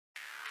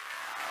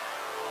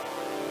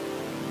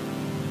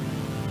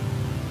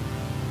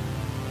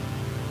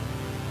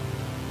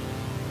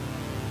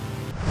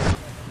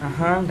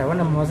aha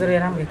ndabona muhoza rero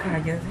yarambwiye ko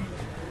ahageze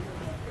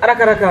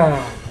arakaraka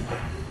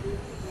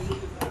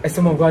ese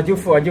mu bwaje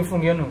wagiye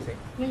ufunga iyo ntuze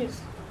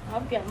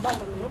ababwira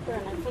mbanga mu rugo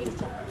nafunze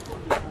cyane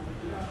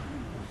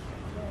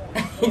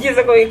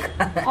igize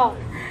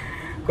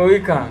ko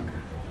wikanga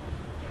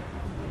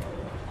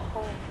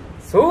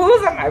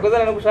suhuza ntabwo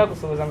zana no gushaka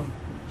gusuhuza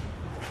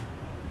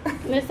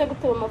nese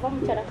gutuma amava mu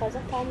cyara kaza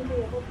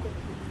atambwiye ahubwo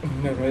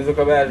ntuzi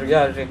ko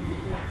yaje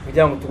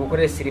kugira ngo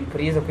tugukorere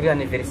surprise kuri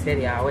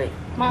anniversaire yawe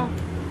ma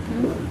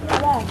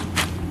abana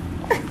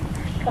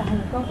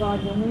Kahanga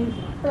gaje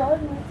mwiza.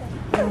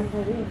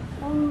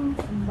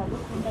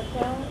 Ndagukunda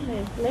cyane.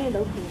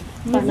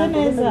 Meze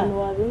neza.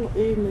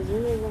 Meze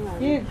neza mwana.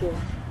 Yego.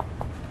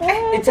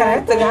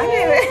 Icara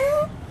tuganire.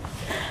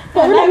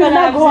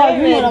 Ntabwo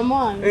wabimura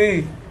mwana.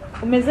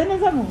 Umeze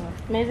neza mwana?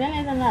 Meze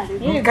neza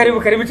nari.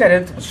 Karibu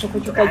cyane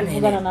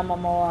tukavugana na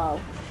mama wawe.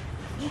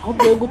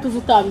 Ahubwo yo gutuza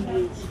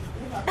utambwiye.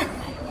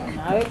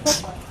 Nawe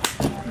koko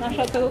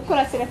nashatse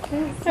gukora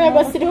surprise.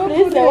 Ego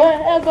surprise we,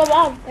 ego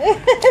baba.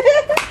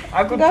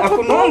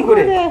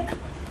 Akunungure.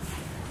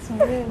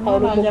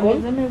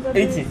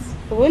 Iki?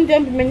 Ubundi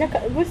mbimenya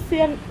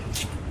gusiya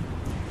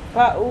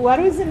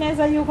wari uzi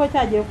neza yuko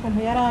cyagiye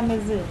ukuntu yari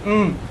ameze.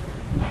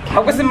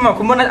 Ahubwo se mama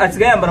kumona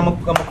asigaye yambara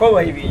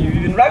amakoboyi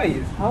ibintu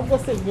urabizi. Ahubwo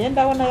se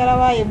ngenda abona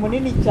yarabaye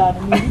munini cyane.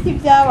 Ni iki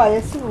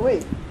byabaye se we?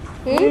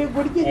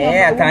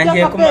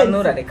 Atangiye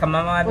kumanura reka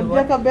mama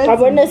wabibona.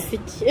 Kabone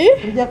siki.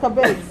 Urya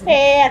kabenzi.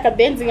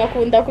 Akabenzi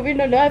ngakunda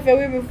kubinone have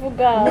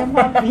wibivuga.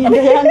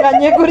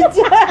 Yanganye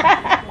gutya.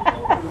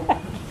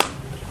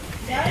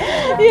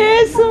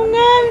 Yesu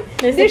mwami.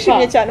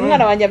 Ndishimye cyane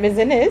umwana wanjye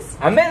ameze neza.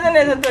 Ameze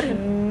neza dore.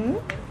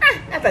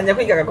 Atangiye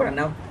kwiga agakora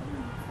nawe.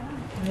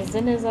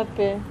 Ameze neza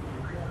pe.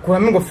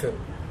 Kuramo ingofero.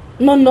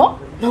 No,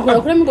 ntabwo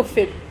nakuramo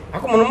ingofero.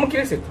 Ako umuntu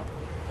w'umukirisitu.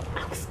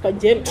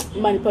 Akagenda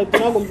mani pato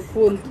ntabwo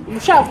mbikunda.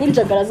 Ushaka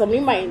kunjagaraza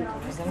muri mind.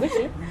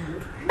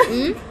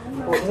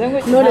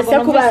 None se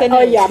kuba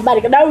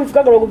yambara nawe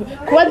uvuga ngo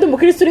kuba ndi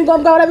umukristo uri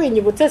ngombwa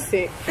warabinyibutse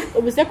se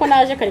ubuse ko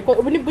naje kariko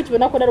ubu nibwo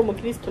kibona ko ari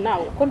umukristo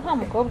nawe ko nta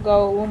mukobwa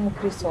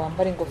w'umukristo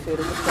wambara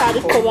ingofero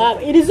ariko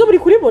baba iri zuba uri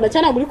kuribona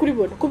cyane ntabwo uri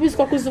kuribona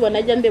kubizwa kuzubona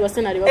ajya ndeba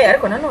se nareba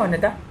ariko nanone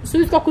da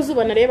subizwa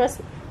kuzubona reba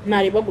se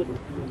nareba gute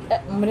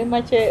muri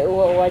make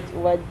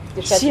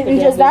wagishatse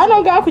ngeze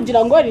hano ngaho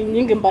kugira ngo ari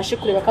nyinge mbashe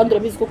kureba kandi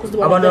urabizi ko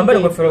kuzubona abantu bambara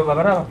ingofero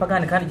baba ari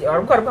abapagani kandi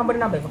ariko bambara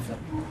nambaye ingofero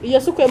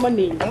iyo sukuyemo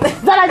ni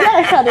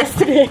zaragera cyane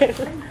sire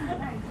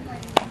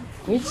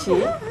iki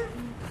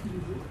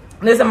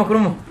neza makuru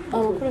ni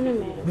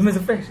meza bimeze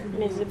fresh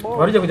neze bo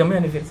waruje kujya muri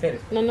anniversaire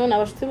none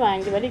abashuti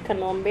banjye bari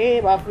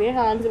Kanombe bavuye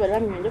hanze bari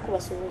bamenye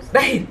kubasuhuza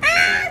dahi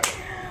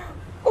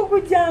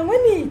ukujyangwa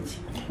niki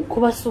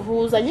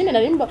kubasuhuza nyine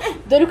narimba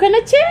dore ko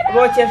na kera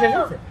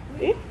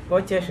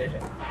bokesheje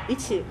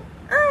iki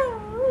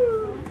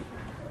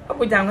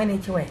ukujyangwa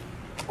niki we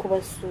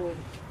kubasura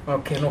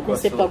okay no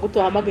kubasura sepa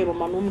guto hamagaye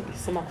mama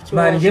n'umukisema ku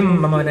kibazo banje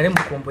mama nari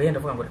mukumbuye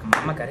ndavuga ngo reka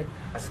mpamagare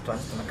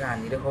asitwanze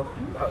tunaganireho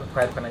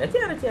twarukananya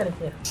kera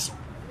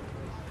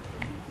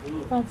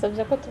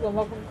bansabye ko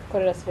tugomba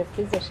gukorera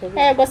surprise sheri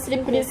ego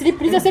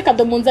surprise se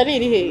kado munzari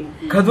iri he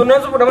kado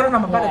nazo urabona nta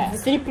mapara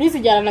surprise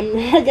ijyana na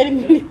magari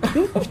nini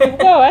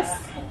bwose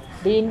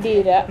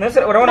rindira nose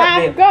urabona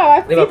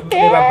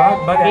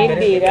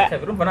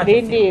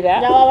rindira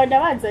yababona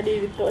banzaniye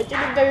ibitoki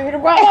nibyo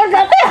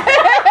bibirwaga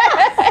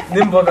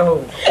nimboga ho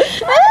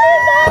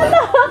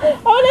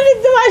abona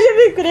nibyo baje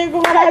bikurega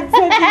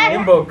umuranzani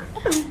nimboga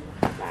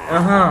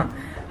aha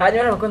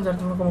hanyuma abakonzi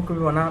baratuvuga ko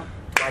kubibona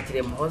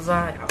bakiriye muhoza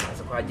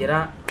amaze kuhagera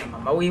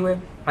mama wiwe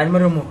hanyuma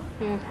rero mu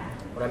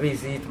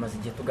urabizi tumaze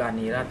igihe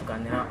tuganira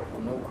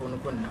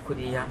ukuntu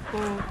nakuriya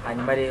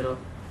hanyuma rero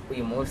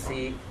uyu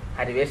munsi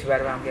hari benshi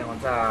bari bambwiye ngo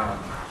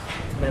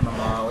nzatumire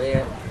mama wawe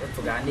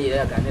aganire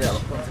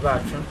abakunzi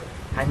bacu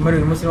hanyuma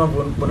rero uyu munsi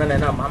mbonana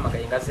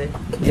namuhamagaye ngaze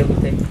tugiye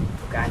gute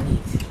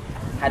tuganire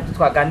hari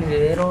twaganire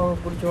rero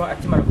gutyo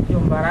akimara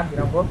kubyumva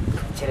arambwira ngo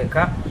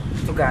kereka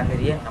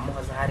tuganiriye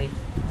namuhoza hari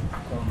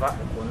kumva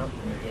ukuntu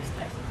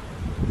imigestari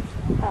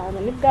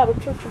ni bwa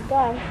bucucu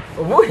bwawe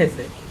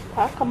ubuheze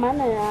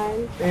akamana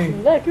yanjye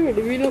ndake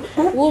ibintu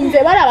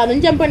wumve bari abantu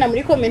njye mbona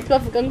muri comment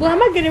bavuga ngo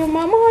hamagare mu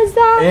mama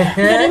hoza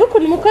dore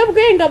ukuntu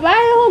umukobwa wenga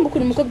bayeho ngo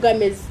ukuntu umukobwa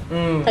ameze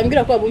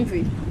tambwira ko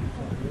babumviye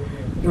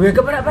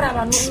wega bari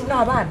abantu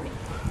n'abandi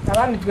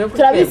abandi twebwe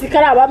turabizi ko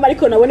ari abama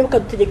ariko nabone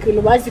bakadutegeka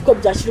ibintu bazi ko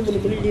byashira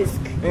umuntu muri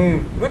risk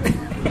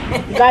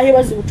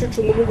ngahibaza ubucucu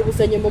n'ubwo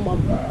busanyemo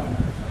mama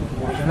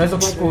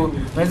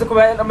neza ko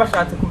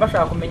bashatse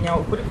kubashaka kumenya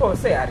ukuri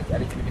kose ari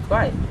ikintu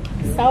bitwaye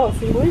sawa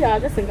singuri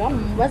yaje senga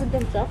mubaze byo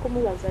nshaka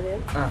kumubaza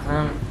rero aha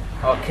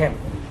okay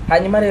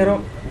hanyuma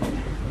rero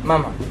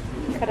mama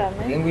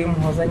karame ingu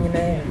y'umuhoza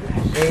nyine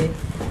aje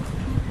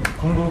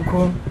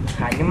kunguko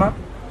hanyuma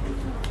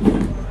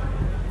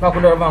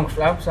bakunda bavanga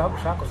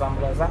ushaka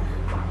kuzamuraza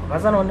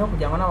baza noneho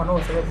kugira ngo n'abantu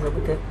bose bavuze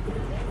gute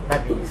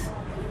babizi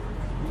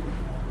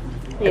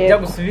ajya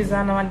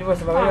gusubiza n'abandi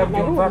bose baba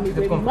babyumva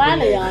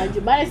Mana yanjye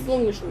bare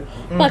sinumwishu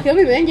pakiyo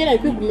bibenge nayo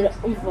kwigumira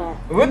umva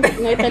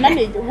nkahita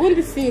nanige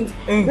ubundi sinzi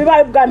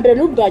bibaye bwa mbere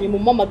n'ubwa nyuma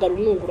umamagara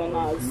unungura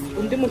nkazi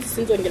undi munsi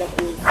sinzongera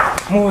kuza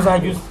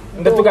muzajuze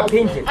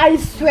ndatugapinge I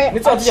swear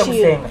nitwa tujya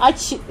gusenga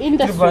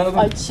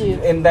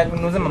enda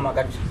nuze mama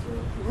gace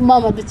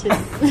mama dukize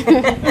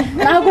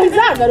ntabwo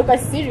nzagaruka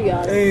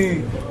serious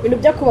ibintu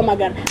byo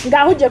kubamagara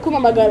ngaho ugiye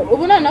kumamagara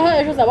ubu noneho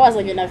ejo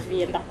zabazanye na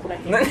vie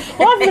ndakurahiye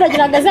wowe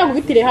viragira ngo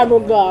azangubitire hano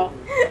ngaho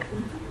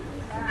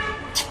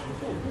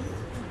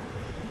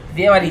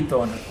vie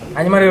waritonda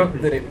hanyuma rero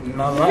dore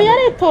mama vie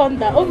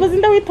aritonda uvuze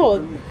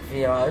ndawitonda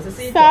vie wawe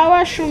sisi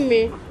sawa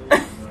shumi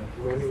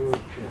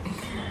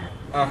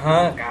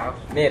aha gaho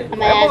nere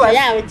amayaje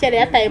yawe kere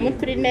yataye mu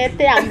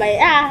turinete yambaye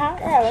aha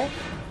yawe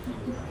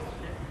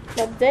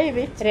babyeyi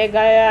biki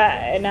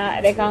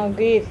reka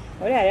nkubwire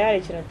uri hari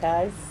ikintu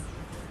utazi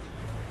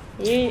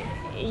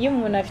iyo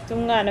umuntu afite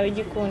umwana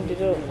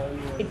w'igikundiro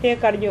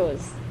iteka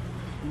ryose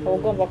uba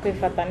ugomba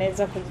kwifata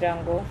neza kugira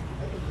ngo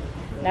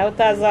nawe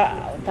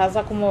utaza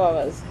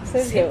kumubabaza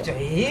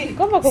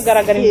ugomba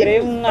kugaragara imbere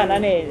y'umwana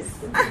neza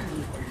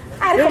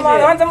ariko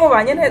mwanza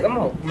mubanye neza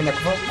mumenya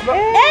kuba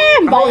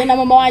mbaye na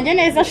mama wanjye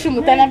neza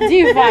shumuta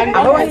nabyivanga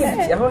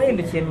aho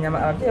hindukiye inyama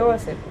ababyeyi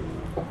bose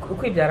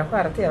ukwibyara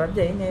kwarateye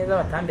ababyeyi neza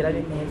batambira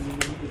ari neza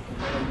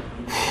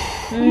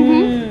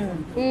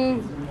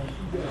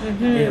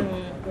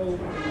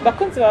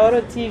bakunzi ba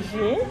Oro TV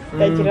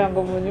ndagira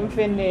ngo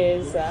munyumve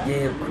neza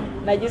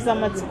nagize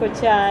amatsiko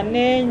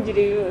cyane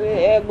ngiri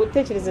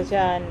gutekereza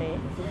cyane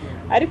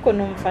ariko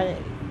numva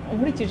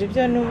nkurikije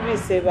ibyo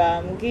numvise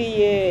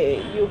bambwiye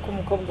yuko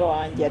umukobwa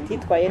wanjye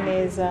atitwaye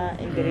neza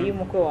imbere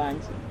y'umukwe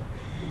wanjye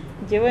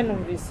njyewe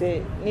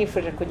numvise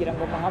nifuje kugira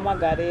ngo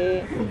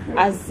muhamagare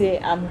aze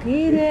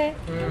ambwire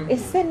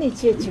ese ni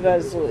ikihe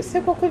kibazo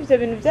ese koko ibyo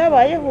bintu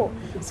byabayeho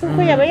ese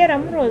koko yaba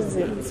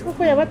yaramuroze ese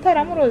koko yaba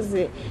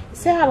ataramuroze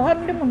ese haba hari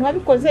undi muntu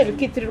wabikoze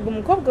bikitirirwa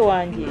umukobwa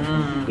wanjye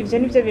ibyo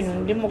ni byo bintu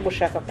ndimo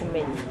gushaka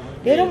kumenya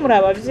rero muri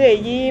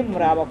ababyeyi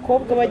muri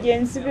abakobwa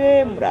bagenzi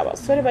be muri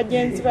abasore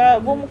bagenzi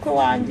b'umukwe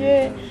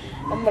wanjye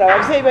muri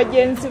ababyeyi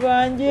bagenzi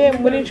banjye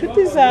muri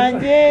inshuti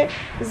zanjye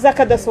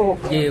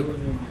z'akadasohoka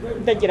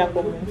ndagira ngo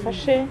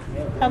mumfashe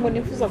ntabwo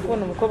nifuza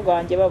kubona umukobwa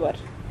wanjye babara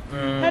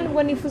kandi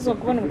ubwo nifuza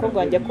kubona umukobwa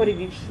wanjye akora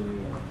ibibi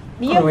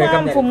niyo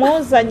mpamvu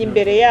muzanye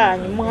imbere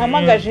yanyu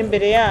muhamagaje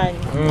imbere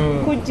yanyu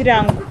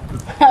kugira ngo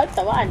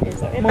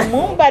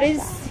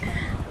mumumbarize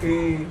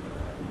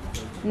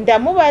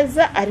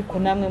ndamubaza ariko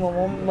namwe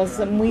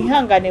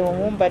mwihangane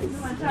mumumbarize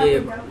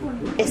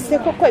ese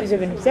koko ibyo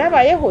bintu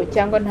byabayeho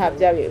cyangwa nta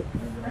byabayeho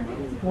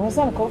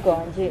muhoza umukobwa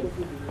wanjye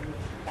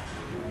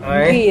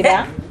mbwira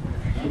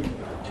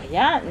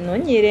ya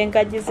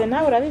ntunyirengagize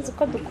nawe urabizi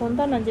ko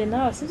dukundana njye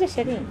nawe sibyo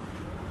sheri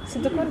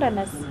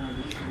sidukundana se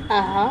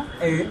aha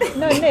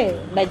none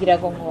nagira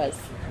ngo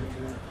nkubaze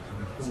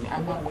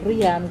amakuru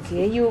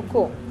yambwiye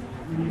yuko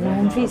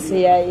numvise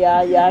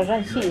yaje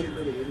anshyira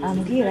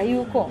ambwira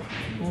yuko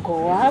ngo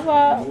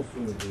waba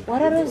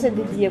wararoze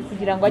didiye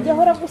kugira ngo ajye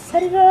ahora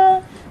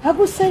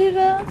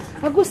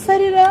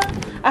agusarira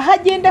aho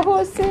agenda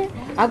hose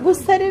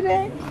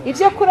agusarire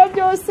ibyo akora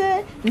byose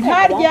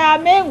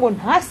ntaryame ngo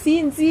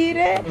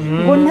ntasinzire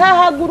ngo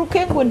ntahaguruke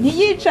ngo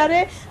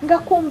ntiyicare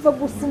ngakumva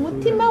gusa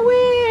umutima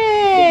we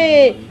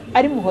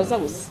ari muhoza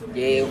gusa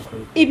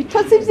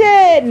ibitotsi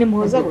bye ni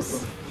muhoza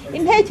gusa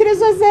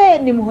intekerezo ze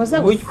ni muhoza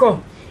gusa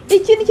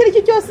ikintu icyo ari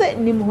cyo cyose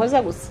ni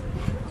muhoza gusa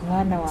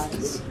mwana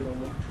wanjye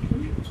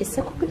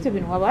ese kuko ibyo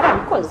bintu waba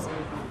warabikoze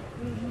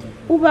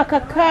ubu aka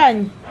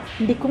kanya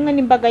ndi kumwe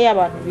n'imbaga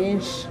y'abantu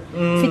benshi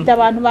mfite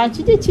abantu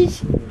banshyigikiye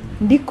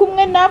ndi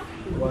kumwe nabo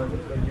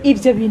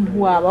ibyo bintu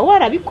waba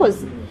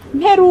warabikoze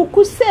mperuka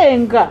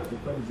usenga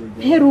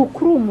mperuka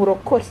uri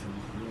umurokore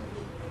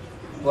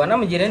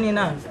wanamugire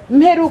n'inama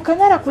mperuka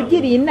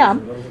narakugiriye inama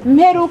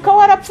mperuka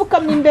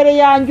warapfukamye imbere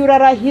yanjye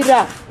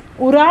urarahira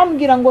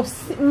urambwira ngo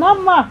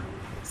mama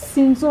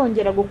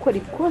sinzongera gukora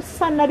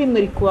ikosa na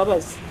rimwe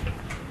rikubabaza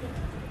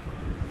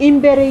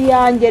imbere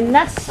yanjye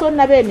na so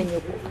na bene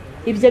nyoko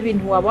ibyo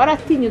bintu waba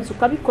waratinyutse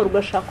ukabikora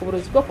ugashaka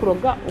uburozi bwo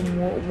kuroga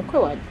umukwe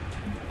wanjye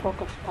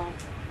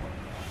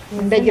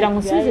ndagira ngo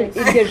usubize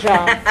iryo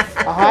jambo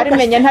ahari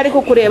menya ntari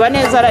kukureba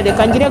neza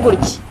arareka ngire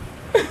gutya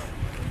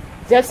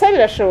byose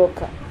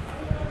birashoboka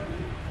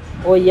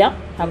oya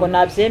ntabwo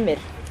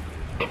nabyemera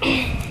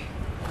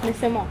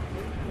nisemo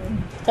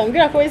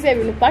tambwira ko wizeye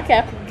ibintu pake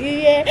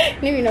yakubwiye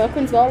n'ibintu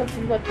abakunzi bawe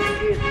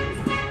batubwira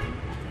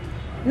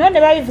none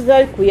babivuze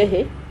babikuye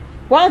he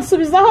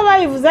wansubiza aho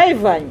babivuze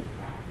ayivanye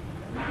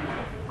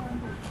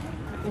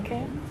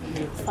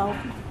sawa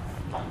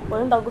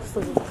wowe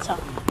ndagusubiza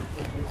cyane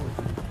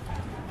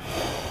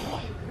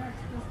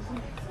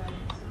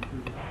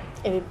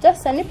ibi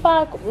byose ni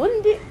pake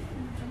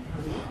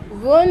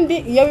ubundi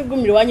iyo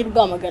wigumira iwanyu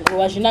rwamagana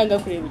waje nanga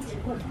kureba iki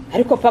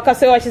ariko paka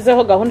se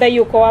washyizeho gahunda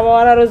y'uko waba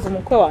wararoze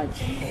umukwe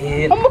wanjye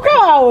umukwe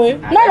wawe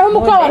noneho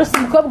umukwe wawe arusa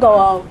umukobwa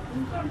wawe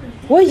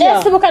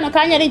ese ubu kano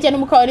kanya ari njye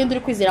n'umukwe wawe n'indi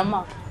uri kwizera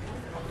amaka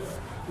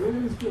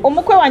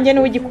umukwe wanjye ni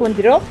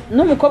w'igikundiro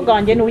n'umukobwa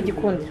wanjye ni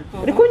w'igikundiro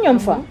uri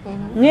kunyumva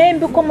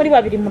mwembi uko muri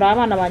babiri muri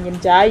abana banjye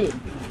mbyaye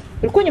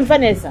uri kunyumva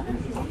neza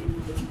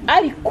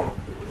ariko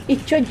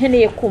icyo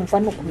nkeneye kumva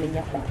ni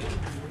ukumenya ko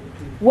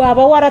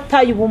waba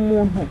warataye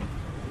ubumuntu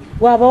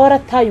waba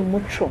warataye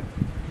umuco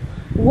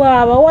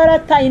waba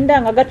warataye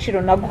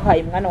indangagaciro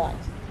naguhaye mwana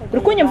wanjye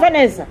uri kunyumva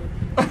neza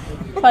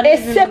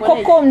ese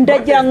koko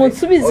ndagira ngo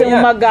nsubize mu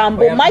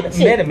magambo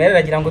make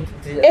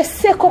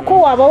ese koko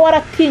waba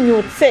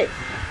waratinyutse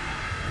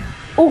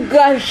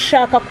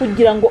ugashaka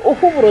kugira ngo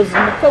uhe uburozi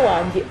umutwe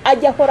wanjye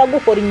ajya ahora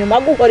guhora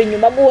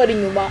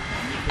inyuma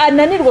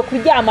ananirwe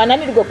kuryama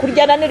ananirwe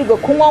kurya ananirwe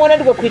kunywa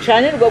ananirwe kwicara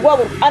ananirwe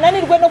guhagura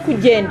ananirwe no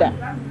kugenda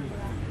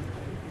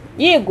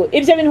yego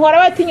ibyo bintu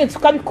warabatinyutse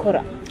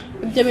ukabikora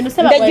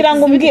ndagira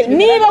ngo umbwire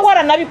niba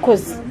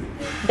waranabikoze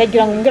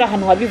ndagira ngo umbwire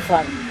ahantu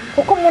wabivanye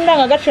kuko mu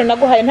ndangagaciro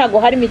naguhaye ntago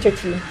harimo icyo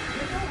kintu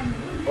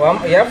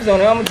yaravuze ngo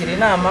niba mugira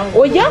inama ngo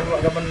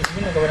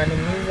gabana ni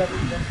mwiza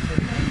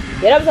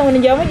yaravuze ngo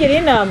nijya bamugira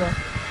inama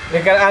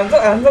reka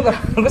anzo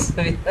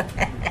gusubira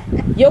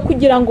yo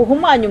kugira ngo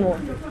uhumanye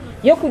umuntu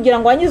yo kugira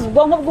ngo wangize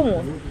ubwonko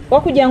bw'umuntu yo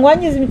kugira ngo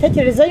wangize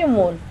imitekerereze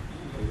y'umuntu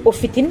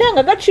ufite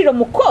indangagaciro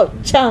muko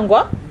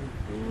cyangwa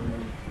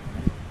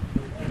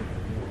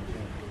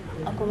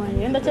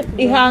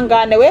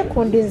ihangane we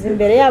kundinza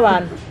imbere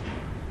y'abantu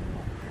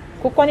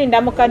kuko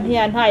nindamuka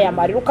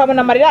ntayamarira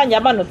ukabona amarira yanjye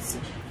yamanutse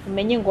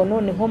umenye ngo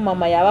none nko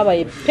mama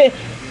yababaye pe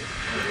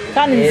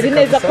kandi nzi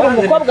neza ko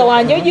umukobwa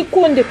wanjye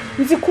w'igikundiro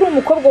nzi ko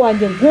umukobwa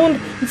wanjye nkunda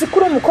nzi ko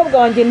umukobwa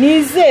wanjye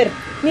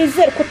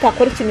nizera ko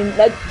utakora ikintu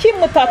na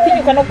kimwe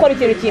utatinyuka no gukora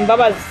ikintu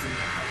kimbabaza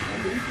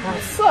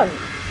ntasoni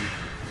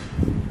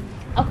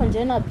ako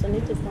njyewe ntabyo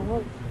nigeze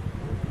nkora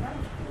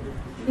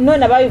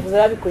none ababivuze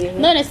babikuye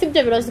none si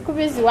ibyo birozi ko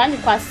ubizi iwanyu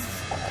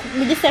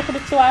mu gisekuru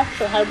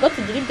cy'iwacu hari ubwo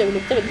tugira ibyo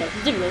bintu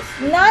by'ibirozi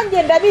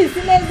nanjye ndabizi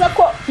neza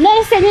ko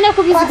none se nyine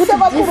ko ubizi gute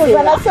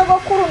byizera na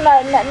sogokuru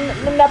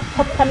na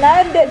papa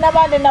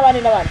n'abandi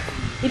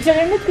ibyo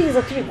bintu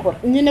ntitwigeze tubikora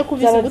nyine ko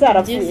ubizi gute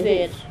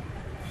byizera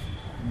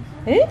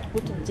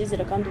gute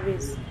byizera kandi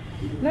ubizi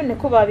none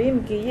ko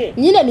babimbwiye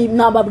nyine ni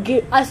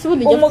nababwiye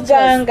asubundi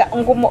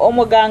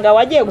umuganga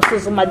wagiye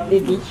gusuzuma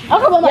Niba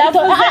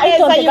yavuze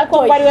neza yuko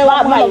bari we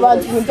wamuhaye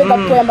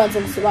gatoya mbanze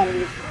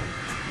gusobanurira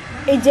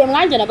igihe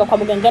mwanjyanaga kwa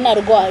muganga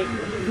narwaye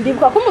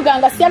ndibuka ko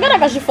umuganga si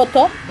yagaragaje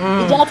ifoto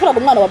igihe naturaga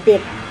umwana wa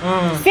bebe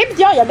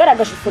sibyo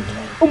yagaragaje ifoto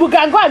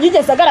umuganga wanjye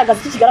yigeze agaragaza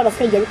iki kigaragaza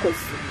ko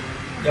yabikoze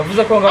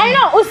yavuze ko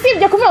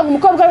usibye kuvuga ngo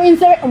umukobwa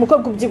w'inzobe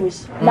umukobwa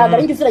ubyibushye ntabwo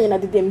ari ngiziranye na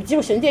dede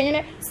mbyibushye ngiye nyine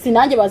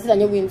sinanjye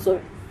baziranye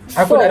w'inzobe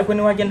ariko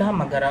ni wagenda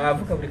hamagara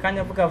avuga buri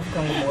kanya avuga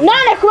ngo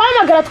none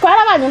kubahamagara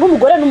twarabanye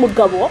nk'umugore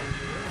n'umugabo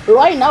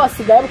royi nawe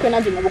asigaye abukwe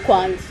nanjye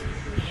nyabukwanjye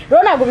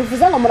rero ntabwo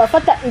bivuze ngo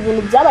murafata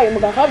ibintu byabaye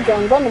umuganga akababwira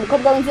ngo ni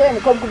umukobwa w'inzobe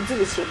umukobwa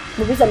ubyibushye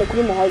mubizane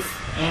kuri muhozi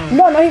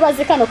noneho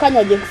ibaze kano kanya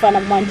wagiye gufana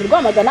mwanjye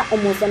rwamagana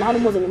umuzana hano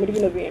umuzanye muri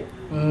bino bintu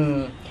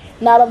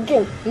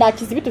nababwiye nta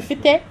kizibi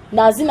ufite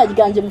nta zina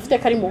ryanjye mufite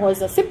kari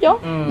muhoza sibyo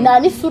nta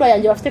n'isura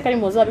yanjye bafite kari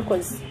muhoza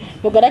wabikoze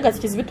mugaragaza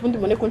ikizibi ubundi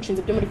mbone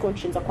kunshinza ibyo muri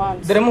kunshinza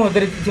kwanza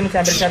dore ikintu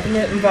cya mbere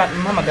cyatumye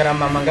mpamagara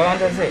mama ngo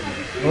abanza ze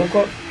nuko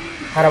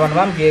hari abantu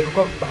bambwiye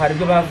kuko hari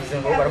ibyo bavuze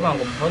ngo baravuga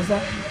ngo muhoza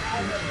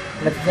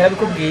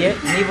narabikubwiye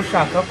niba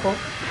ushaka ko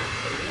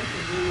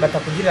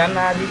batakugirira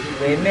nabi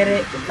wemere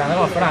utanga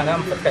amafaranga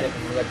mufatikanye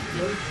kuvuga ati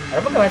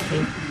aravuga bati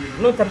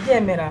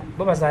nutabyemera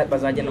bo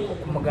bazagenda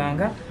ku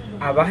muganga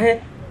abahe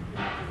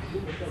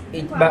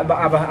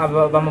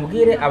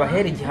bamubwire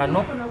abahere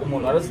igihano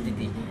umuntu waroze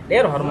Didi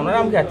rero hari umuntu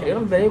arambwira ati rero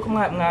mbere yuko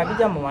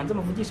mwabijya mubanze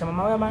muvugisha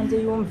mama we abanze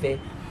yumve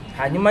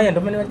hanyuma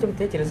yenda mbone nicyo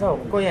bitekerezaho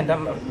kuko yenda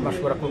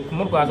mashobora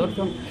kumurwaza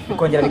utyo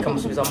bikongera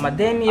bikamusubiza mu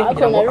madeni yo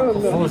kugira ngo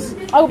akuvuze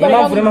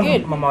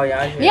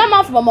niyo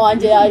mpamvu mama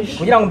wanjye yaje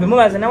kugira ngo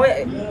mbimubaze nawe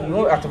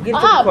atubwire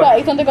icyo gukora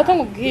itonde gato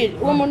nkubwire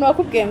uwo muntu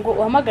wakubwiye ngo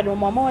uhamagarire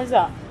mama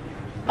waza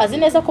azi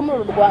neza ko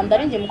muri uru Rwanda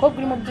ari ngiye umukobwa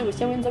urimo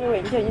byibushye w'inzobe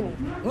wenyine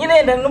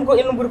nyine nubwo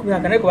uri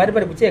kubihakana ariko bari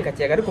gukeka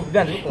ariko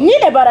byanze bikunda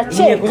nyine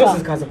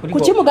barakeka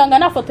kuki muganga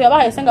nta foto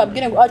yabahaye se ngo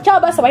abwire ngo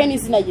cyangwa basabaye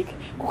n'izina yike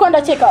kuko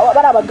ndakeka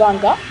bari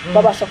abaganga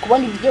babasha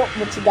kubona ibyo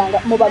mu kiganga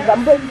mu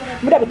baganga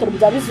muri abitaro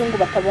bya bizungu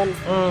batabona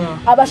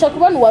abasha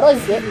kubona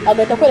uwaroze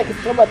agahita kwereka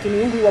ifoto bati ni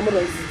uyunguyu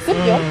wamuroze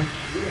sibyo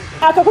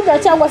akakubwira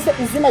cyangwa se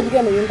izina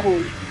ry'uyu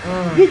uyunguyu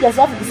bigeze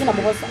bavuga izina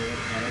muhoza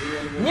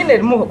nyine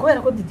muho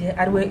kubera ko Didi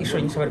ari we ishoro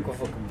nyinshi bari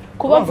kuvuga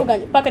kuba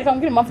mvuganye pakarika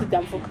mbwira impamvu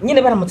byamvuga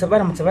nyine baramutse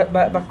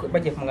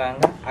bagiye ku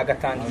muganga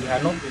agatanga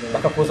igihano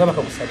bakakuza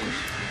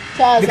bakagusarisha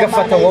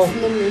bigafata wowe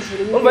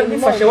umva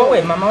bifashe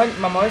wowe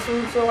mama we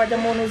so wajya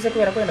mu ntuze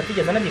kubera ko yenda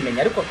tigeze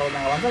anabimenya ariko akabona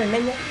ngo abanza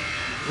bimenye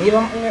niba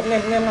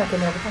mwe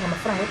mwakemera gutanga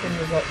amafaranga yo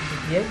kunyuza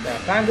Didi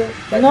kandi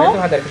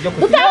baduhagarika ibyo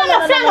kugira tutanga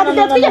amafaranga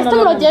Didi twigeze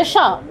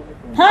tumurogesha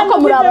ntabwo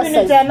muri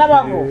abasazi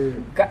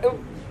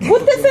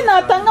gute se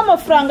natanga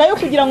amafaranga yo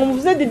kugira ngo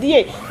umuvuze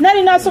Didi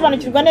nari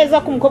nasobanukirwa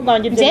neza ko umukobwa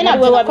wanjye byo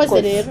nawe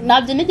wabikoze rero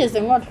nabyo nigeze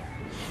nkora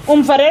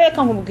umva rero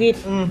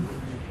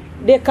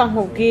reka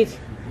nkubwire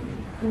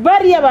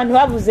bariya abantu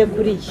bavuze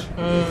kuriya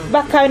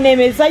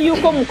bakanemeza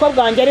yuko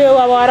umukobwa wanjye ari we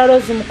waba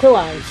wararoze umukwe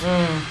wanjye.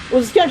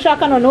 Uzi icyo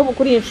nshaka noneho ubu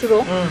kuri iyi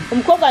nshuro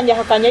umukobwa wanjye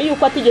ahakanya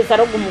yuko atigeze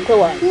aroga umukwe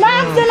wanjye.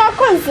 nabyo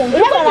nakoze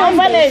uriko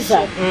kumva neza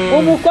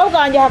umukobwa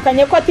wanjye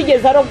ahakanye ko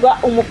atigeze aroga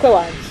umukwe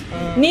wanjye.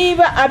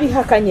 Niba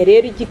abihakanye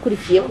rero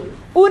igikurikiyeho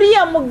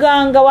uriya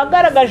muganga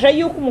wagaragaje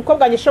yuko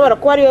umukobwa wanjye ashobora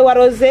kuba ari we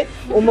waroze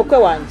umukwe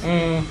wanjye,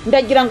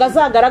 ndagira ngo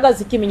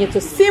azagaragaze ikimenyetso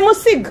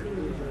simusiga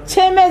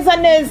cyemeza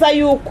neza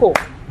yuko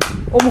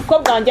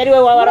umukobwa wanjye ari we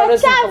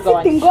wararoze umukobwa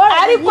wanjye.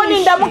 Ariko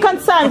nindamuka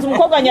nsanze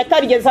umukobwa wanjye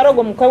atarigeze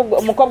aroga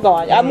umukobwa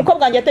wanjye,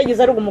 umukobwa wanjye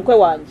atigeze aroga umukwe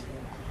wanjye,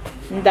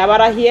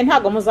 ndabarahiye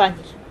ntago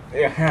muzankira.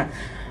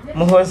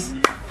 Muhoza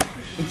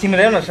ikintu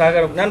rero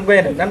nashaka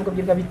ntabwo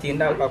byibwa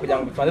bitinda kugira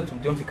ngo tubanze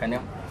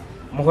tubyumvikaneho.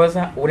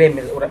 Muhoza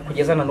uremeza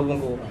kugeza na n'ubu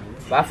ngubu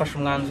bafashe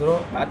umwanzuro,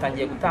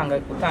 batangiye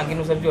gutanga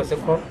inuza byose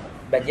ko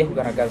bagiye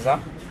kugaragaza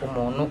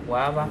umuntu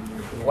waba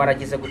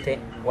waragize gute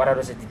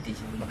wararoze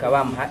Didiye, bakaba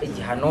bamuha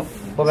igihano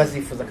bo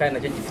bazifuza kandi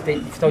nacyo gifite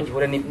aho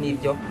gihura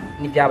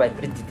n'ibyabaye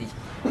kuri Didiye.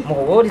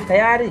 Muhoza uri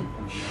tayari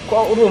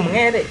ko uri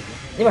umwere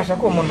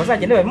nibashaka ko umuntu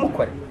bazagenda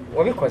babimukore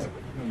wabikoze?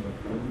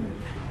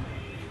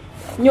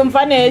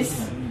 Nyumva neza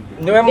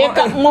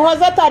reka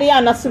Muhoza atari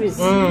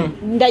yanasubiza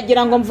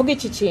ndagira ngo mvuge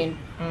iki kintu.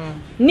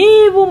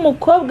 Niba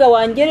umukobwa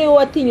wanjye ari we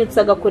watinyutse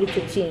agakora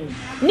icyo kintu,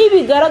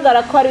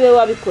 nibigaragara ko ari we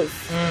wabikoze,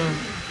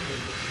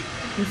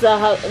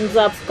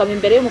 nzapfukama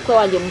imbere y'umukwe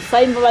wanjye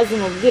musabe imbabazi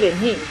mubwire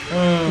nti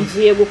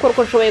ngiye gukora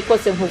uko nshoboye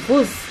kose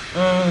nkuvuze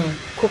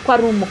kuko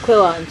ari umukwe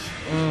wanjye.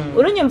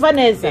 Urunyumva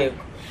neza?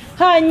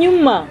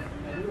 Hanyuma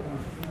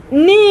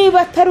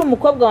niba atari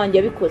umukobwa wanjye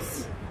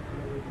abikoze,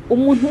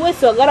 umuntu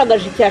wese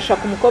wagaragaje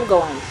icyashaka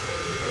umukobwa wanjye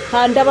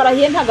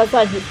ndabarahiye ntago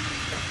azankira.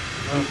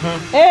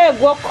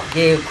 Yego.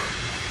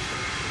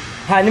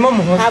 Hanyuma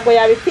Muhoza ntago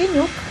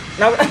yabitinyuka,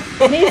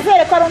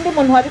 nizere ko ari undi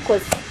muntu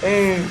wabikoze.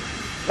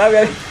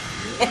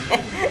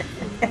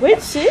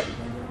 Wici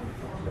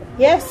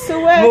Yesu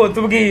we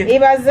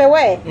ibaze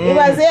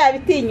ibaze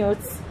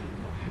yabitinyutse.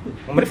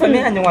 Muri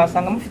famiye yanjye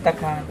wasanga mufite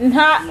akantu.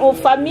 Nta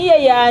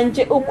famiye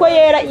yanjye uko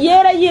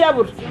yera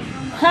yirabura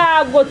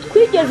ntago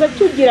twigeze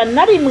tugira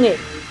na rimwe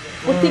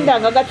guta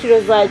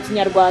indangagaciro za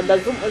kinyarwanda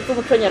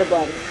z'umuco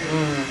nyarwanda.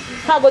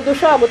 Ntago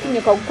dushobora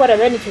gutinyuka gukora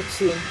bene icyo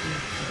kintu.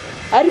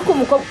 Ariko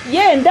umukobwa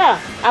yenda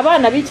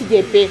abana b'iki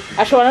gihe pe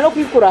ashobora no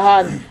kwikura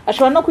hanze,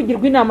 ashobora no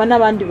kugirwa inama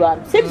n'abandi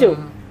bantu, sibyo?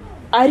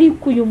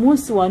 Ariko uyu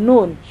munsi wa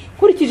none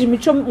kurikije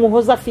imico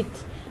Muhoza afite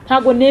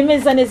ntago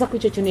nemeza neza ko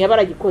icyo kintu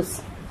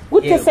yabaragikoze.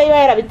 Gute se iba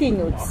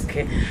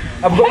yarabitinyutse?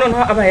 Abwo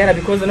noneho aba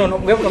yarabikoze none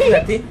ubwo bavuga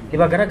ati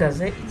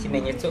nibagaragaze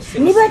ikimenyetso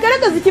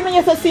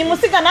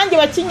simusiga nanjye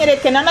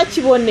bakinyereke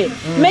nanakibone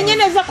menye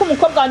neza ko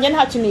umukobwa wanjye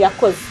nta kintu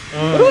yakoze.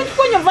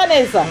 Uriko nyumva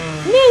neza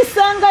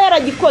nisanga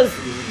yaragikoze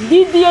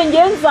Didiye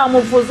ngiye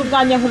nzamuvuza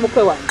ubwanya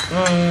nk'umukwe wanjye.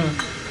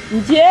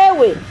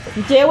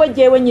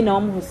 Njyewe nyina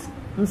wamuvuza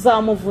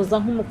nzamuvuza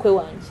nk'umukwe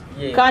wanjye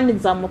kandi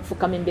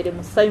nzamupfukama imbere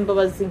musabe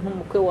imbabazi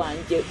nk'umukwe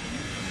wanjye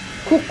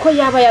kuko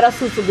yaba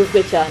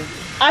yarasuzuguzwe cyane.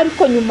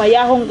 Ariko nyuma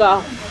yaho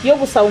ngaho yo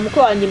gusaba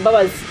umukwe wanjye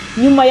imbabazi,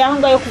 nyuma yaho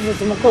ngaho yo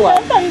kuvuza umukwe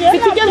wanjye,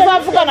 mfite icyo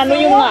nzavugana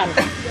n'uyu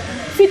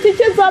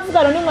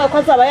mwana, ko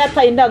azaba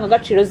yataye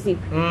indangagaciro ziwe.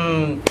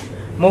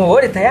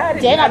 Muhore tayari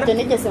ntabyo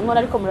nigeze nkora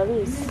ariko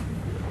murabizi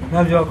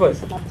ntabyo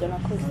wakoze.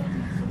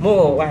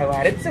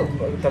 Waretse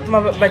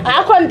utatuma bagira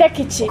ako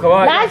ndeka iki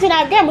nanjye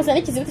nabwiye musa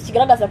n'ikizibuti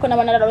kigaragaza ko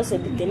naba nararose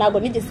Didiye ntabwo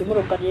nigeze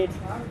muruka rero.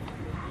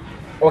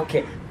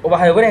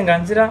 Ubahaye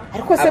uburenganzira.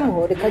 Ariko se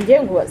Muhore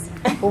kagiye ngubaza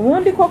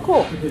ubundi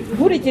koko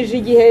nkurikije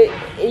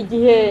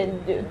igihe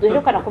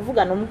duherukana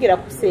kuvugana umbwira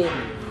ko se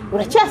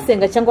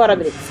uracyasenga cyangwa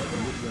warabiretse?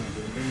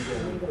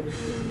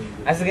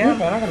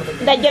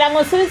 Ndagira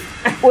ngo nsubize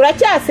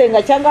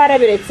uracyasenga cyangwa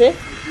warabiretse?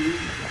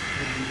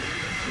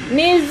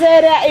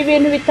 Nizera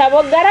ibintu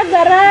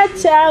bitabogaragara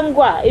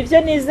cyangwa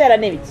ibyo nizera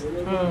n'ibiki?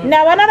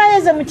 Naba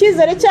naraheze mu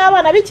cyizere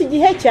cy'abana b'iki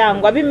gihe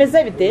cyangwa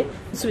bimeze bite?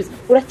 Nsubize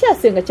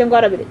uracyasenga cyangwa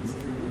warabiretse?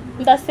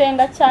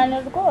 Ndasenga cyane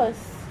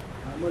rwose.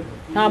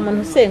 Nta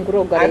muntu usenga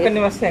uroga rero. Ariko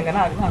niba senga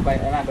ntabwo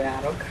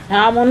yaroga.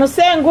 Nta muntu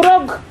usenga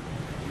uroga.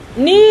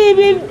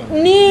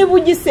 Niba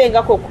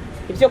ugisenga koko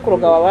ibyo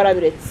kuroga waba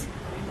warabiretse.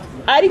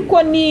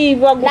 Ariko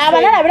niba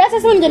naba narabiretse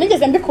se njye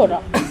nigeze mbikora.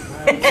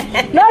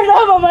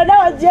 Noneho mama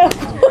nabagiye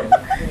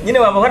nyine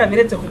waba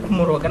warabiretse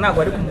kumuroga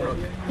ntabwo ari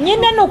kumuroga.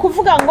 Nyine no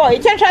kuvuga ngo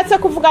icyo nshatse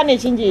kuvuga ni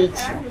iki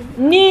ngiki.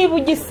 Niba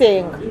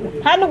ugisenga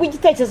nta nubwo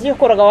igitekerezo cyo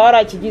kuroga waba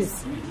warakigize.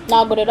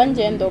 Ntabwo rero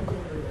ngendoga.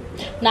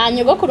 Nta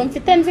nyogokuru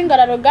mfite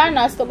nzingararoga,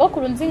 nta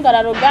sogokuru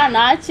nzingararoga,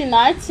 naki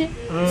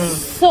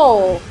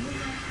so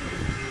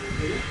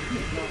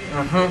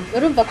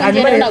urumva ko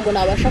njyewe ntabwo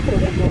nabasha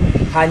kuroga.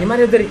 Hanyuma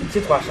rero dore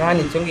icyo twashaka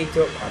ni icyo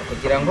ngicyo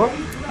kugira ngo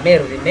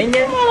mero bimenye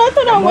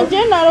ntabwo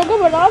njyewe naroga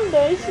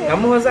barambeshye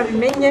Muhoza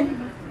bimenye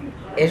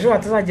ejo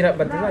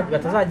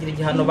batazagira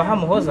igihano baha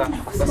Muhoza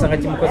basanga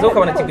kimukozeho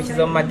ukabona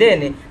kigushyize mu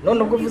madeni.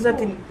 None ubwo uvuze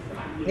ati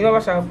niba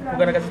bashaka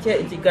kugaragaza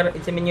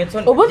ikimenyetso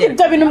ubundi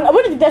ibyo bintu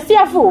ubundi Didiye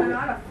yavuwe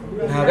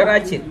ntabwo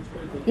arakira.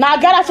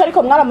 nagaraca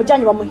ariko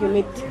mwaramujyanye bamuha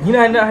imiti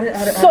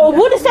so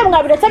ubundi se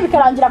mwabiretse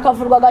bikarangira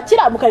akavurwa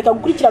agakira mukareka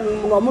gukurikirana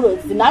umuntu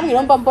wamurozi namwe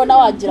rero mbona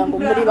wagira ngo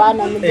muri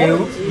bana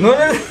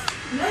none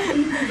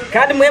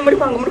kandi mwe muri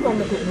kwanga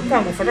gutanga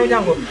ubufasha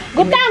kugira ngo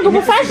gutanga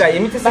ubufasha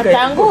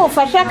batanga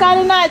ubufasha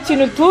kandi nta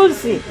kintu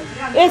tuzi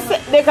ese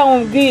reka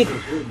mubwire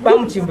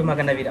bamucimbe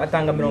 200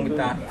 atanga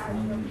 50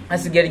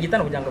 asigara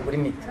igitano kugira ngo agure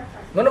imiti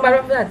none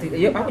baravuga ati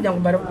iyo kugira ngo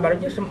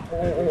barogeshe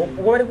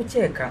uwo bari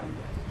gukeka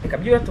reka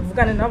byura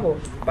tuvugane nabo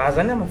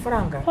bazane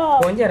amafaranga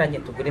kongeranye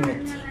tugure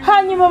imiti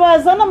hanyuma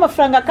bazana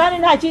amafaranga kandi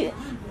nta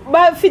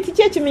bafite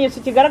ikihe kimenyetso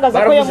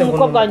kigaragaza ko yo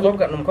umukobwa wanjye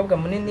umukobwa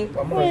munini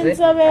wamuroze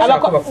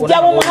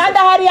jya mu muhanda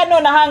hariya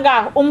none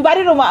ahangaha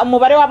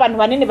umubare w'abantu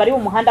banini bari mu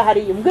muhanda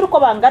hariya umbwira uko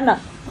bangana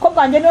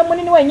umukobwa wanjye niwe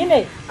munini wenyine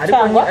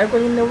cyangwa ariko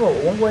nyine bo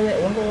uwo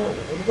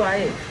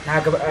urwaye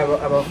ntabwo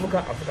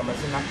avuga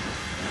amazina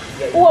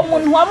uwo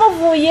muntu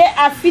wamuvuye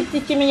afite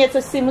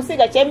ikimenyetso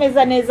simusiga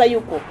cyemeza neza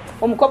yuko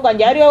umukobwa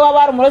wanjye ari we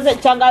waba umuroze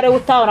cyangwa ari we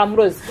utahora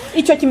muroze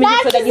icyo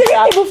kimenyetso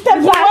ndagishaka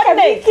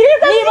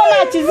niba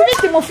nta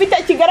kizibiti mufite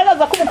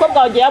kigaragaza ko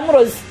umukobwa wanjye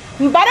yamuroze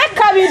mbare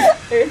kabiri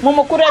mu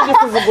mukuru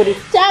yagisuzugurira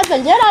cyaza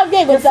njye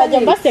nabwiye ngo nzajya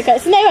mbaseka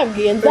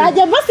sinabibabwiye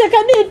nzajya mbaseka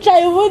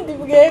nicaye ubundi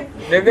bwe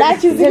nta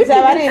kizibiti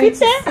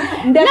mfite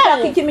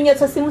ndashaka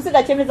ikimenyetso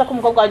simusiga cyemeza ko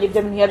umukobwa wanjye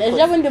ibyo bintu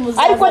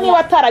yabikoze ariko niba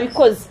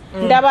atarabikoze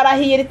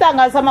ndabarahiye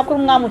itangazamakuru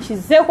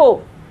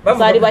mwamushyizeho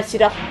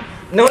bazaribashyiraho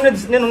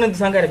none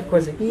dusanga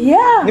yarabikoze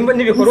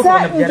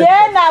n'ibikorwa njye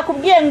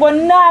nakubwiye ngo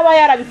naba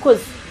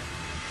yarabikoze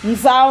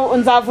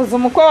nzavuza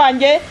umukwe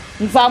wanjye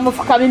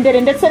nzamupfukama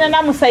imbere ndetse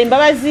namusaba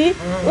imbabazi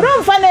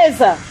urumva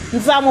neza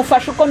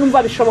nzamufasha uko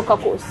numva bishoboka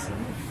kose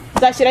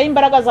nzashyiraho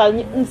imbaraga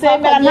zanjye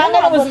nzemera ntange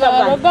n'ubuzima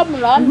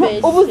bwanjye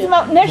ubuzima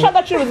nesha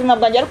agaciro ubuzima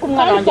bwanjye ariko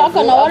umwana wanjye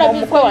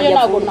umukwe wanjye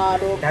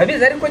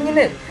ndabizi ariko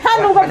nyine nta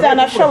nubwo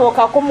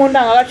byanashoboka ko mu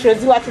ndangagaciro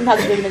z'iwacu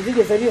ntabwo ibyo bintu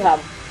zigeze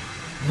bihaba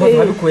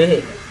babikuye he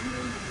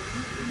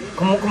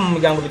ko mu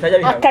muryango bitajya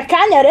bihaba aka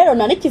kanya rero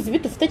nta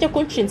n'ikizibiti ufite cyo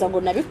kunshinza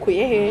ngo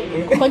nabikuye he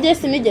kuko njye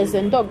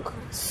sinigeze ndoga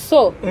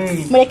so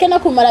mureke no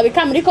kumara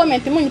bika muri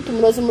comment munyita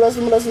umurozi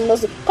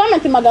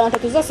comment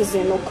 300 zose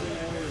zinuka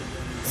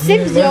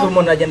sibyo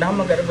umuntu agenda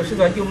ahamagara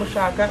gushize wagiye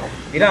umushaka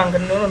biranga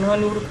noneho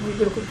ni uri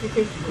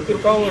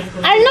kukirukaho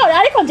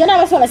ariko njye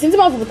n'abasore sinzi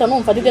impamvu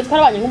butanumva dide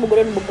twarabanye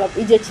nk'umugore n'umugabo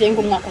igihe kirenga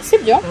umwaka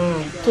sibyo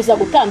tuza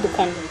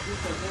gutandukana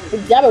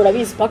ibyabe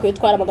urabizi pako iyo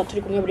twarabaga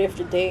turi kumwe buri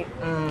everyday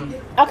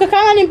aka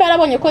kanya nimba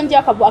yarabonye ko ngiye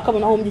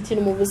akabona aho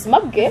ikintu mu buzima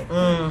bwe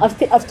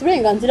afite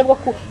uburenganzira bwo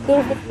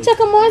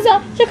cheka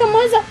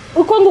moza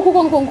uko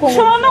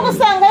ushobora no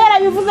gusanga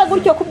yarabivuze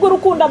gutyo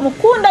kubw'urukundo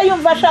mukunda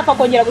yumva ashaka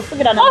kongera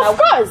gusubirana nawe of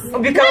course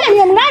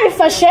mwe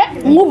mwabifashe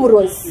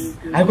nk'uburozi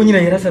ariko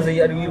nyine yarasaze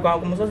yirwa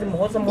umusozi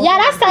muhoza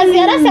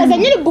yarasaze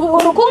nyiri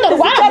urukundo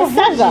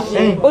rwaramusaga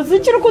uzi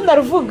icyo urukundo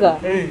ruvuga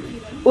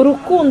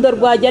urukundo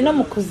rwajya no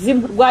mu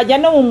kuzimu rwajya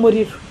no mu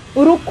muriro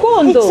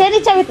urukundo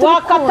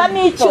wakata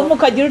n'icyuma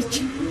ukagira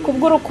utya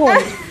kubw'urukundo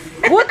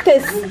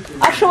gutese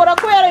ashobora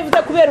kuba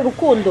yarabivuze kubera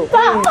urukundo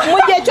mu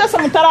gihe cyose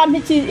mutarampa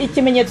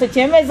ikimenyetso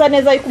cyemeza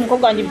neza yuko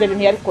umukobwa wanjye ibyo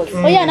bintu yabikoze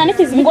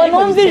ngo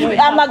numve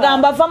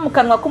amagambo ava mu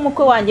kanwa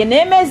k'umukwe wanjye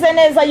nemeze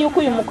neza yuko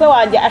uyu mukwe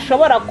wanjye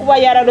ashobora kuba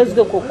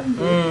yararozwe koko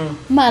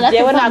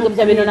yewe ntabwo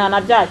ibyo bintu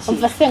nanabyakira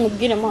umva se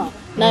nkubwire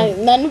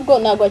na nubwo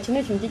ntabwo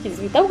hakenewe ikintu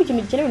cy'ikizibiti ahubwo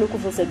ikintu gikenewe ni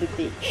ukuvuza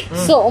dide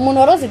so umuntu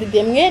waroze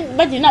dide mwe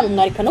bagira inama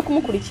mwarika no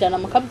kumukurikirana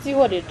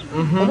mukabyihorera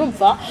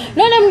urumva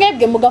none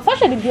mwebwe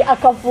mugafasha dide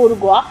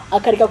akavurwa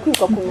akareka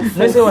kwiruka ku musozi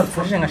nose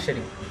watufashe nka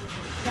sheri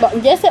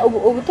ngese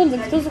ubutunzi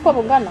mfite uzi uko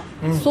bungana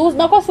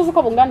nako suzi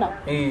uko bungana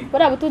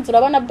buriya butunzi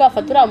urabona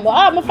bwafatura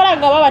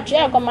amafaranga babaciye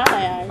ako mana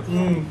yanjye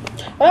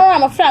urabona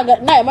amafaranga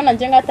nayabona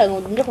njye ngatanga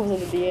ngo njye kuvuza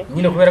dide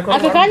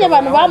aka kanya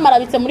abantu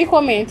bamarabitse muri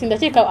comment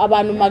ndakeka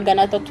abantu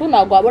 300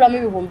 ntabwo waburamo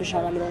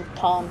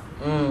 150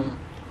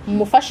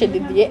 mufashe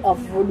dide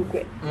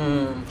avurwe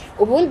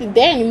ubundi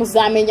deni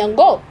muzamenya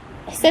ngo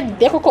ese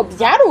dide koko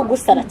byari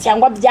ugusara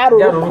cyangwa byari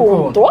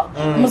urukundo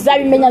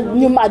muzabimenya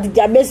nyuma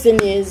dide ameze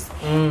neza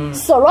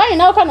so right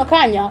now kano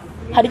kanya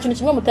hari ikintu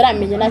kimwe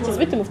mutaramenya nta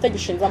kizibiti mufite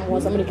gishinza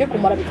muhoza mureke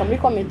kumarabika muri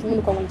comment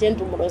munuka ngo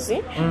ngende umurozi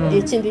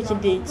ikindi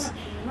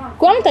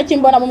kuba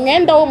mutakimbona mu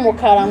mwenda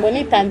w'umukara ngo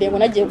nitandiye ngo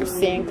nagiye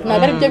gusenga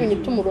ntabwo ari byo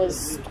binyita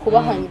umurozi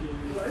twubahanye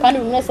kandi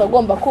buri wese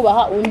agomba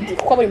kubaha undi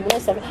kuko buri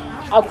wese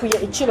akuye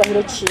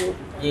icyubahiro cyiwe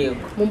yego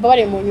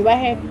mumbabare mu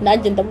nyubahe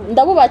nanjye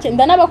ndabubake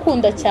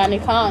ndanabakunda cyane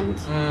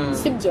kandi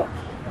sibyo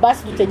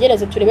basi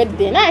dutegereze turebe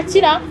dide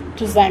nakira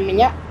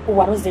tuzamenya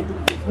uwaroze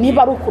dide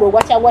niba ari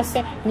ukurogwa cyangwa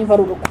se niba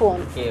ari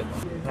urukundo yego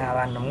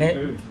n'abantu mwe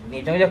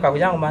nibyo ngibyo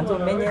kwakugira ngo manze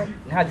umenye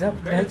ntagize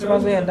kugira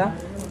ikibazo yenda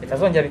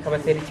bitazongera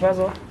bikabatera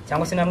ikibazo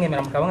cyangwa se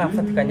namwemera mukaba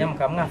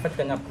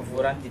mwafatikanya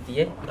kuvura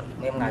didiye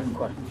mwe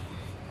mwabikora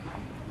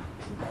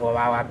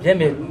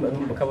wabyemeye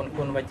ukabona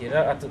ukuntu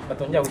bagira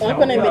batongera gushyira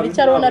ariko nemera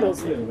icyo ari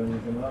naroze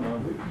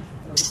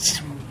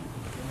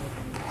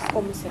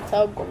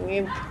umusetsa ubwo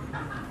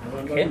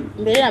mwebwe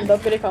mbere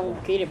yambaye reka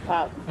nkubwire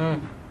papa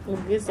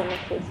mubwize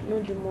n'ukuri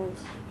n'undi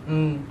munsi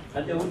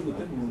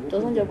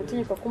tuzongera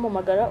gutinyuka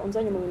kumamagara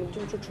unzanye mu bintu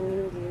by'ubucucu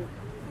n'ibingibi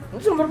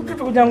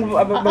kugira ngo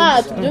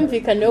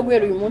tubyumvikaneho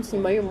guhera uyu munsi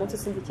nyuma y'uyu munsi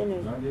simbikeneye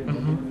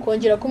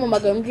kongera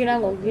kumamagara mbwira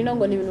ngo ngwino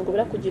ngo ni ibintu ngo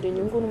birakugira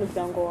inyungu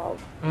n'umuryango wawe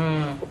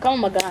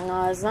ukamamagara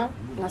nkaza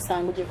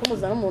nkasanga ugiye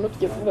kumuzana umuntu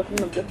tugiye kuvuga kuri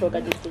bino byo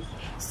kurogadidiye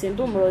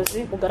sindi umurozi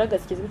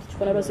ugaragaza ikizi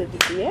cy'uko naroze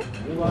didiye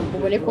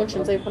ubone ko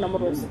nshinze yuko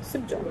namuroze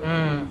sibyo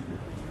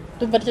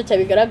tumva icyo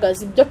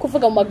cyabigaragaza ibyo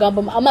kuvuga mu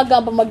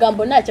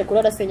amagambo ntacyo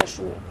kurora senya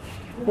shuri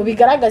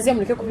mubigaragaze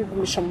mureke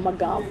kubigumisha mu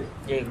magambo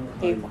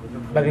yego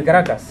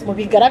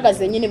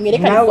babigaragaze nyine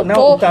mwerekane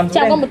ifoto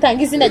cyangwa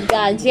mutanga izina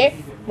ryanjye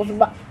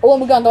uwo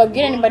muganga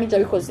babwire nimba nibyo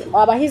bikoze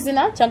abaha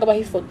izina cyangwa abaha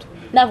ifoto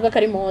navuga ko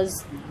ari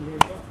muhoza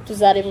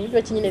tuzareba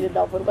uburyo ki nyine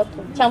ridavurwa tu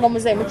cyangwa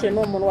muzayimukire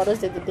n'uwo muntu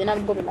waroze dede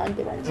nabwo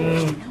binandeba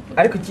njyewe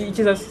ariko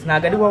ikiza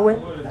ntago ari wowe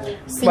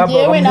si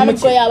njyewe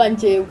nabwo yaba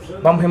njyewe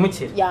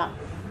bamuhemukire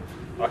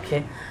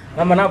okay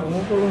mama ntabwo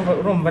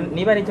urumva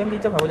niba ari cyo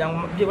ngicyo kugira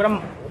ngo byibura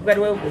ubwo ari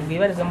we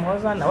ubwibarize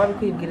muhoza nawe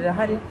abikwibwirira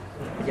hari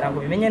kugira ngo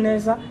bimenye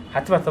neza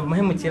hati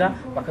batamuhemukira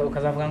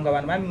bakazavuga ngo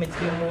abantu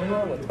bamimekeye umuntu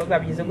ngo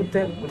twagabigize gute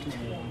gutyo.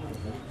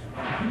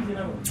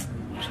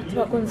 Inshuti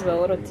bakunzi ba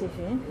Woro TV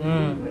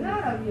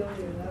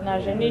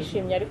naje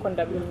nishimye ariko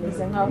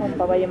ndabimeze nkaho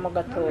mbabayemo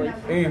gatoya.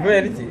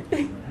 Kubera iki?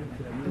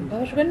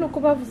 Mbabajwe nuko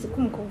bavuze ko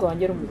umukobwa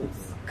wanjye ari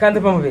umurozi kandi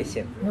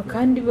bamubeshyera. No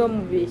kandi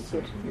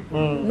bamubeshyera.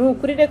 Ni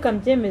ukuri reka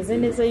mbyemeze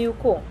neza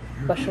yuko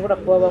bashobora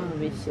kuba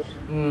bamubeshyera.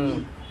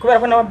 Kubera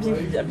ko nawe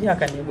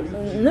abyihakaniye gutya.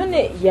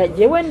 None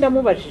yagiye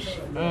ndamubajije.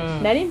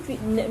 Nari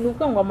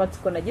nuko ngo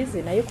amatsiko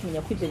nagize nayo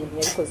kumenya ko ibyo bintu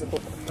yabikoze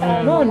koko.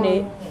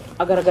 None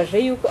agaragaje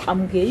yuko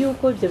ambwiye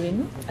yuko ibyo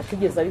bintu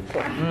atigeze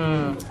abikora.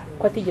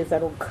 Ko atigeze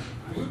aroga.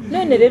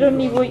 None rero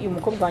niba uyu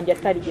mukobwa wanjye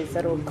atarigeze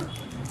aroga.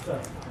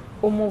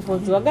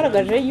 Umuvuzi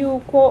wagaragaje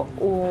yuko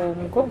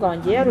umukobwa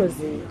wanjye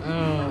yaroze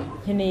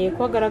nkeneye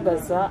ko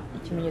agaragaza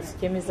ikimenyetso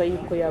cyemeza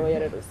yuko yaba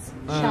yararoze.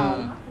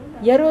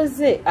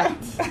 Yaroze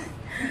ati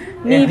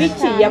ni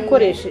ibiki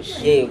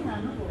yakoresheje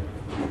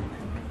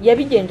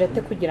yabigenje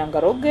ate kugira ngo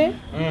aroge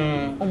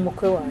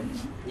umukwe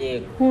wanjye.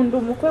 Nkunda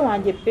umukwe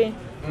wanjye pe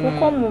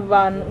kuko mu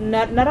bantu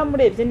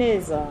naramurebye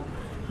neza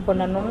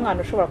mbona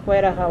n'umwana ushobora kuba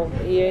yarahawe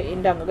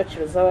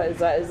indangagaciro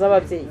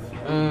z'ababyeyi.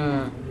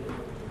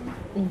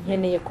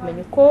 Nkeneye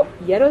kumenya uko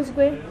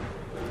yarozwe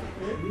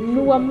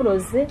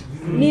n'uwamuroze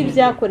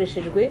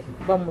n'ibyakoreshejwe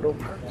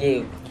bamuroga.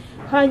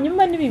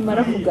 Hanyuma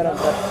nibimara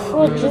kugaragara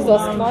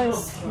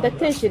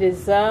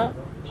ndatekereza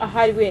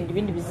ahari wenda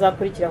ibindi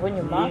bizakurikiraho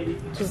nyuma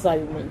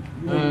tuzabimenya.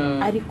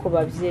 Ariko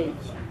babyeyi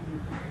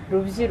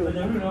rubyiruko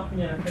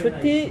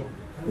inshuti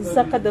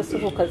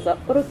z'akadasohoka za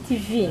Woro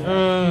TV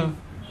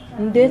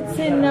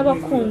ndetse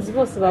n'abakunzi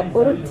bose ba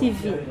Woro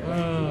TV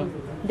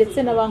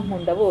ndetse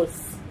n'abankunda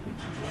bose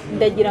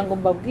ndagira ngo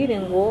mbabwire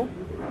ngo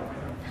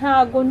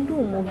ntago ndi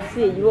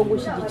umubyeyi wo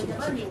gushyigikira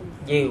ikibi.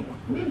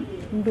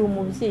 Ndi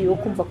umubyeyi wo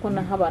kumva ko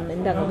naha abana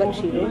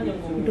indangagaciro,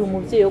 ndi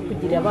umubyeyi wo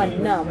kugira abana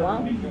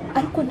inama,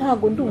 ariko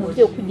ntago ndi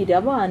umubyeyi wo kugira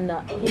abana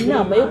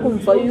inama yo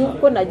kumva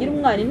yuko nagira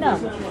umwana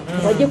inama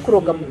bajye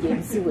kuroga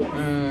mugenzi we.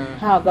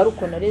 Ntago ari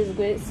uko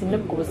narezwe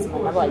sinabwo ubuzima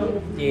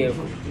nabayeho.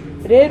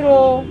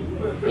 Rero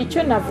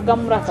icyo navuga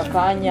muri aka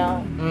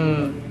kanya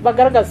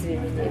bagaragaza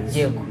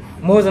ibimenyetso.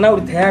 Muhoza nawe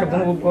uri tayari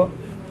ubwo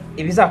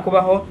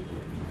ibizakubaho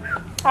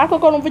ako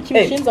ko numva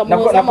ikibishinza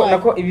muhoza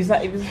nako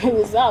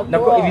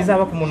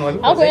ibizaba ku muntu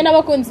wabikoze. Ako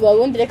n'abakunzi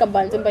babundi reka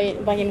mbanze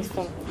mbaye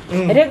n'isomo.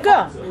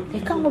 Reka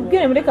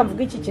nkubwire mureka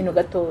mvuga iki kintu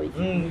gatoya.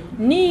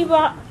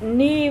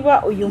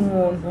 Niba uyu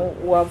muntu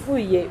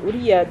wavuye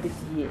uriya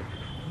didiye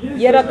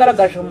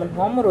yaragaragaje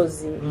umuntu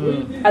wamurozi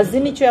azi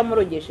n'icyo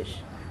yamurogesheje,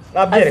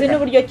 azi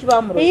n'uburyo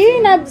kibamuroze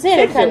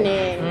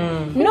nabyerekane.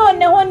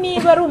 Noneho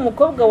niba ari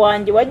umukobwa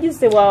wanjye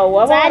wagize waba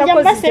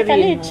warakoze ibyo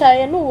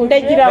bintu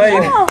ndagira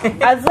ngo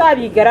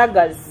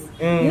azabigaragaze.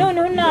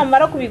 Noneho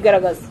namara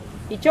kubigaragaza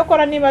icyo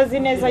kora niba azi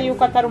neza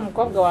yuko atari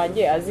umukobwa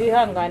wanjye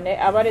azihangane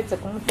abaretse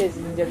kumuteza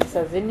ibyo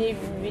bisaze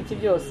n'ibiki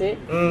byose,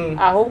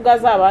 ahubwo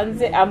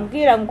azabanze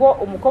ambwira ngo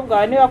umukobwa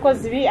wawe niba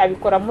akoze ibi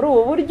abikora muri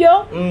ubu buryo.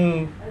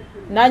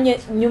 Nanye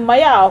nyuma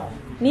yaho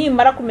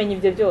nimara kumenya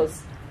ibyo byose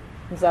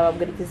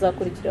nzababwira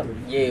ikizakurikiraho.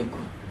 Yego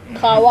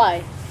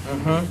kawaii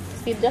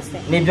sibyo se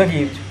nibyo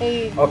ngibyo.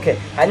 Okay,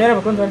 hanyuma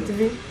abakunzi ba TV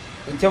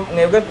icyo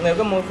mwebwe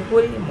muzi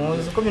kuri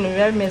muzi ko ibintu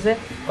biba bimeze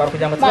kwa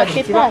kugira ngo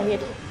tuzagire ikibazo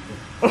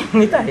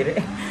mwitahire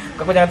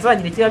kugira ngo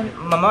tuzagire ikibazo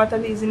mama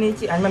watabizi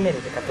niki hanyuma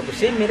mereze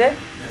katugushimire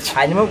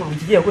hanyuma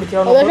ugiye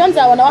gukurikiraho no ejo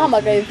nzabona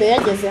wahamagaye ve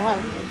yageze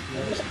hano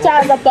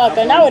cyaza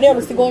paka nawe rero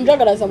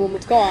usigonjagaraza mu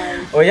mutwe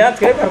wanjye. Oya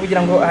twebwe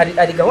kugira ngo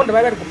hari gahunda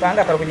bari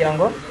gupanga kugira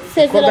ngo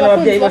sezera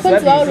n'ababyeyi bose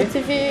babizi.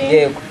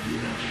 Yego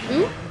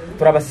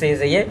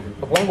turabasezeye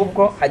ubwo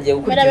ngubwo hagiye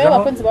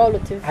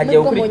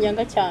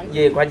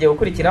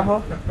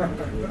gukurikiraho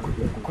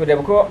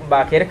kureba ko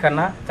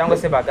bakerekana cyangwa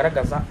se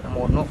bagaragaza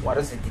umuntu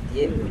waroze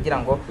didiye kugira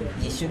ngo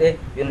yishyure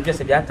ibintu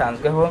byose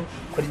byatanzweho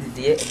kuri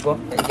didiye ubwo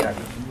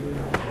yagiraga.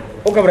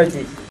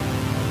 Ugaburagiye